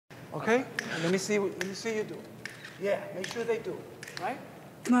Okay? Let me see you do. Yeah, make sure they do, right?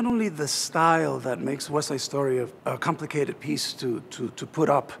 It's not only the style that makes West Side Story a complicated piece to put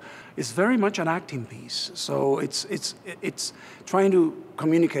up. It's very much an acting piece. So it's trying to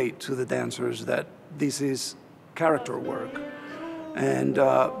communicate to the dancers that this is character work. And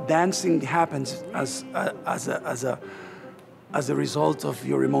dancing happens as a result of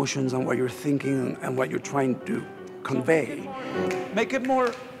your emotions and what you're thinking and what you're trying to convey. Make it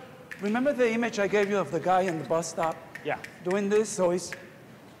more, remember the image I gave you of the guy in the bus stop? Yeah. Doing this, so it's,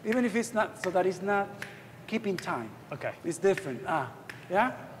 even if it's not, so that it's not keeping time. Okay. It's different,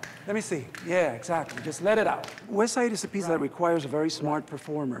 yeah? Let me see, yeah, exactly, just let it out. West Side is a piece that requires a very smart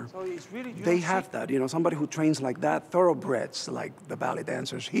performer. So it's really, They have that, you know, somebody who trains like that, thoroughbreds like the ballet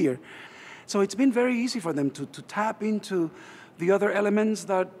dancers here. So it's been very easy for them to tap into the other elements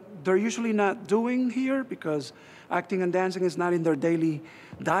that they're usually not doing here because acting and dancing is not in their daily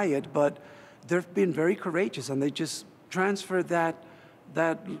diet, but they've been very courageous and they just transfer that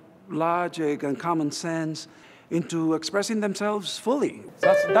logic and common sense into expressing themselves fully.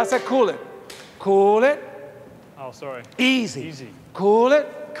 That's a cool it. Cool it. Oh, sorry. Easy. Easy. Cool it.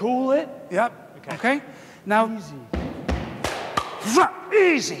 Cool it. Yep. Okay. Now. Easy.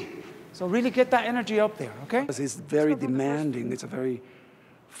 Easy. So really get that energy up there, okay? It's very demanding. It's a very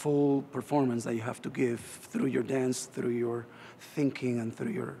full performance that you have to give through your dance, through your thinking, and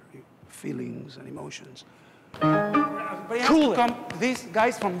through your feelings and emotions. Cool. These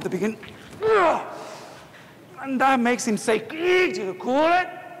guys from the beginning. And that makes him say, you cool it.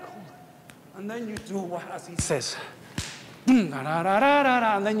 And then you do what as he says. And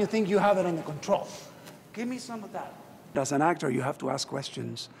then you think you have it under control. Give me some of that. As an actor, you have to ask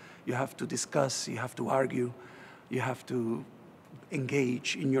questions. You have to discuss, you have to argue, you have to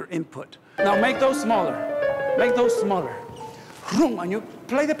engage in your input. Now make those smaller. Make those smaller. And you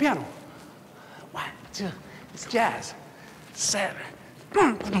play the piano. 1, 2, it's jazz. 7.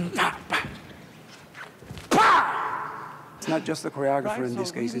 It's not just the choreographer Right, in this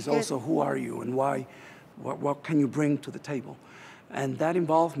so case, really it's also who are you and why, what can you bring to the table? And that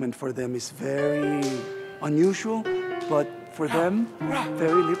involvement for them is very unusual, but for them,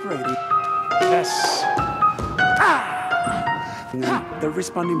 very liberating. Yes. And they're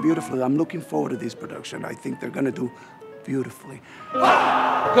responding beautifully. I'm looking forward to this production. I think they're going to do beautifully.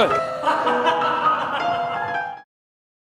 Good.